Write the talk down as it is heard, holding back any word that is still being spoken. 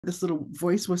this little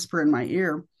voice whisper in my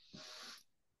ear,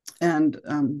 and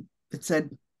it said,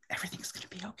 "Everything's going to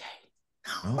be okay."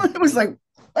 Oh, It was like,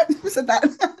 what? Who said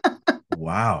that?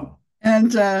 wow.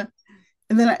 and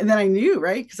and then I knew,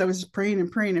 right? Because I was just praying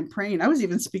and praying and praying. I was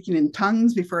even speaking in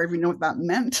tongues before I even knew what that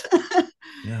meant.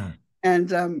 Yeah.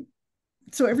 And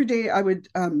so every day I would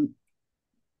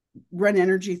run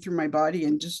energy through my body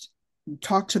and just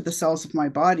talk to the cells of my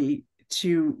body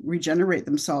to regenerate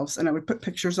themselves. And I would put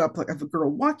pictures up, like of a girl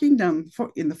walking down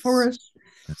in the forest,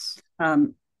 That's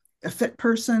um, a fit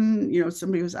person,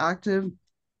 somebody who's active.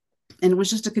 And it was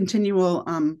just a continual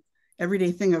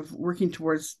everyday thing of working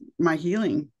towards my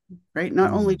healing, right?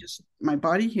 Not only mm, just my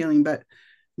body healing, but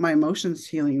my emotions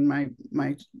healing,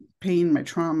 my pain, my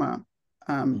trauma,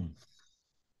 um,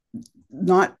 mm,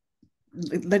 not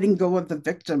letting go of the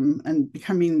victim and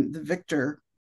becoming the victor,